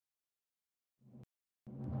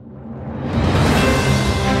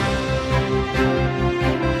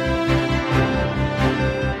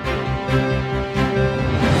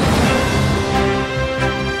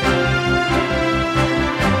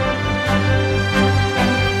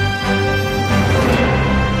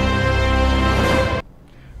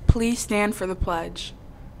Please stand for the pledge.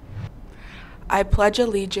 I pledge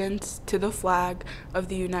allegiance to the flag of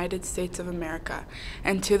the United States of America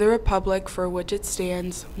and to the republic for which it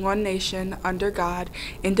stands, one nation, under God,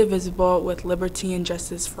 indivisible, with liberty and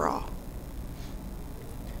justice for all.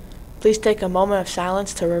 Please take a moment of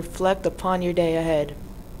silence to reflect upon your day ahead.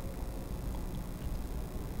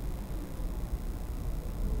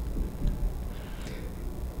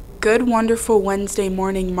 Good, wonderful Wednesday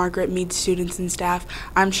morning, Margaret Mead students and staff.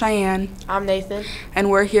 I'm Cheyenne, I'm Nathan.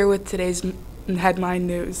 and we're here with today's headline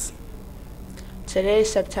news. Today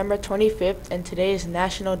is September 25th, and today is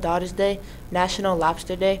National Daughters Day, National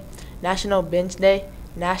Lobster Day, National Binge Day,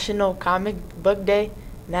 National Comic Book Day,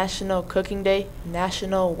 National Cooking Day,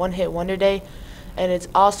 National One Hit Wonder Day, and it's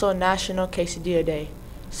also National Quesadilla Day.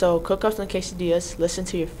 So cook up some quesadillas, listen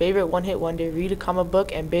to your favorite One Hit Wonder, read a comic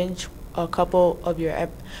book, and binge a couple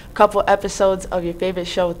episodes of your favorite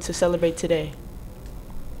show to celebrate today.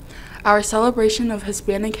 Our celebration of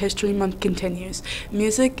Hispanic History Month continues.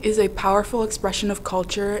 Music is a powerful expression of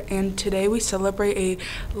culture, and today we celebrate a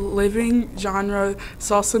living genre,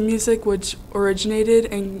 salsa music, which originated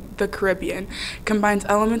in the Caribbean, combines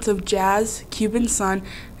elements of jazz, Cuban son,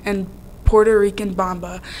 and Puerto Rican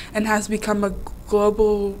bamba, and has become a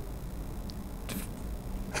global.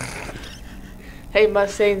 Hey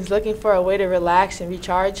Mustangs, looking for a way to relax and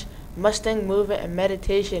recharge? Mustang Movement and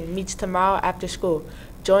Meditation meets tomorrow after school.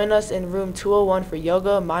 Join us in room 201 for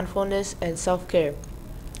yoga, mindfulness, and self-care.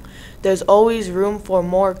 There's always room for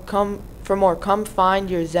more. Come find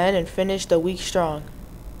your zen and finish the week strong.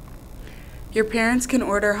 Your parents can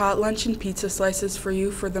order hot lunch and pizza slices for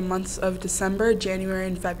you for the months of December, January,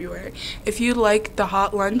 and February. If you'd like the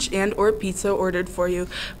hot lunch and or pizza ordered for you,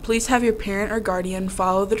 please have your parent or guardian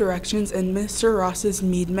follow the directions in Mr. Ross's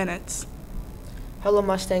Mead Minutes. Hello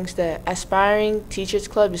Mustangs, the Aspiring Teachers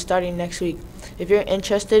Club is starting next week. If you're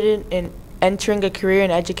interested in entering a career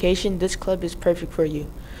in education, this club is perfect for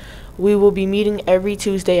you. We will be meeting every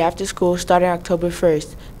Tuesday after school starting October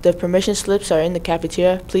 1st. The permission slips are in the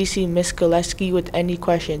cafeteria. Please see Ms. Gillespie with any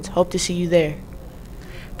questions. Hope to see you there.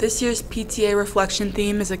 This year's PTA reflection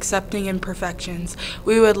theme is Accepting Imperfections.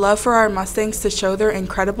 We would love for our Mustangs to show their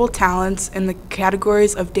incredible talents in the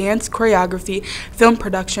categories of dance, choreography, film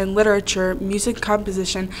production, literature, music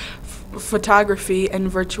composition, photography,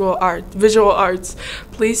 and visual arts.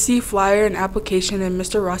 Please see flyer and application in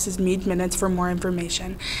Mr. Ross's Mead Minutes for more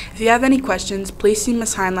information. If you have any questions, please see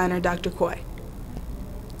Ms. Heinlein or Dr. Coy.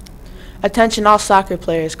 Attention all soccer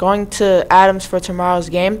players going to Adams for tomorrow's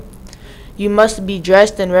game. You must be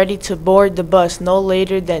dressed and ready to board the bus no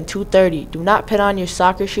later than 2:30. Do not put on your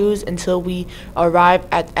soccer shoes until we arrive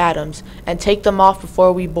at Adams, and take them off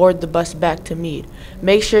before we board the bus back to Mead.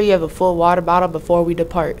 Make sure you have a full water bottle before we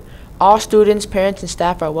depart. All students, parents, and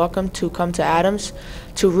staff are welcome to come to Adams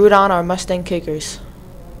to root on our Mustang Kickers.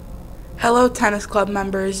 Hello, tennis club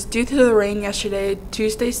members. Due to the rain yesterday,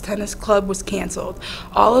 Tuesday's tennis club was canceled.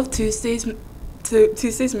 All of Tuesday's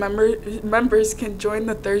members can join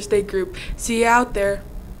the Thursday group. See you out there.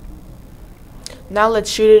 Now let's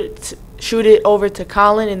shoot it over to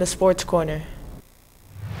Colin in the sports corner.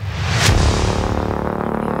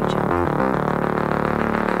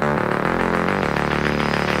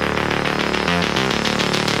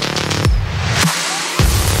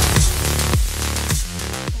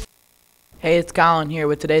 Hey, it's Colin here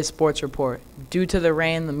with today's sports report. Due to the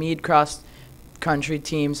rain, the Mead cross-country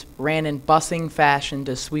teams ran in busing fashion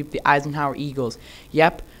to sweep the Eisenhower Eagles.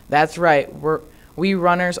 Yep, that's right. We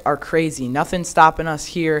runners are crazy. Nothing stopping us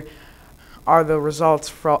here are the results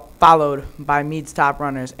followed by Mead's top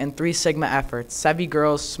runners in 3 Sigma efforts. Sevi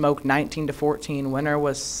girls smoked 19-14. Winner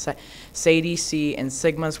was Sadie C, and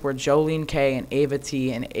Sigmas were Jolene K and Ava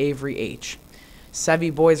T and Avery H.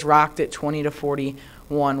 Sevi boys rocked it 20-41.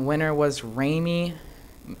 Winner was Ramey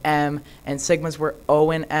M, and Sigmas were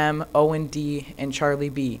Owen M, Owen D, and Charlie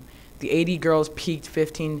B. The 80 girls peaked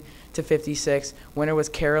 15-56. Winner was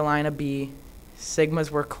Carolina B.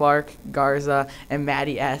 Sigmas were Clark, Garza, and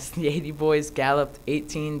Maddie S. The 80 boys galloped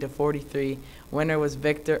 18-43. Winner was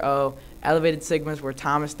Victor O. Elevated Sigmas were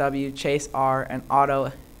Thomas W., Chase R., and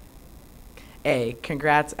Otto A.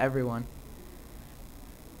 Congrats, everyone.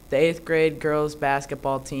 The 8th grade girls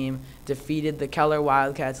basketball team defeated the Keller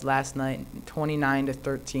Wildcats last night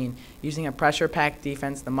 29-13. Using a pressure-packed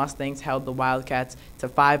defense, the Mustangs held the Wildcats to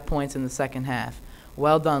 5 points in the second half.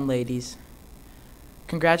 Well done, ladies.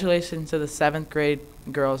 Congratulations to the 7th grade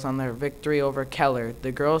girls on their victory over Keller.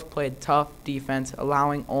 The girls played tough defense,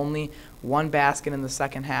 allowing only 1 basket in the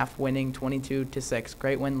second half, winning 22-6.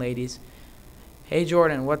 Great win, ladies. Hey,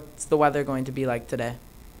 Jordan, what's the weather going to be like today?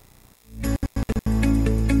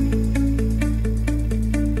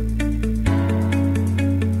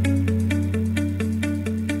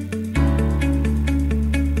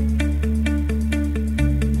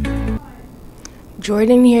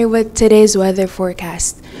 Jordan here with today's weather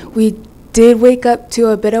forecast. We did wake up to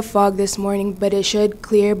a bit of fog this morning, but it should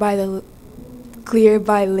clear by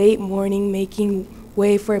late morning, making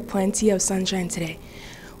way for plenty of sunshine today.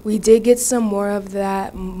 We did get some more of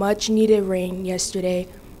that much needed rain yesterday,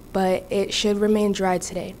 but it should remain dry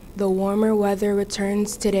today. The warmer weather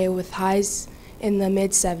returns today with highs in the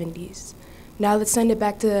mid-70s. Now let's send it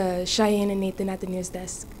back to Cheyenne and Nathan at the news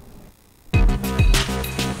desk.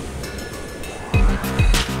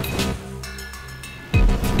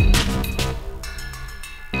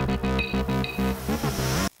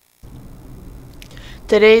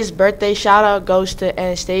 Today's birthday shout out goes to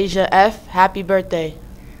Anastasia F. Happy birthday.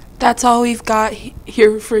 That's all we've got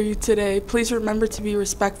here for you today. Please remember to be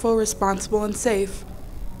respectful, responsible, and safe.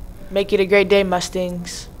 Make it a great day,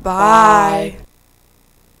 Mustangs. Bye.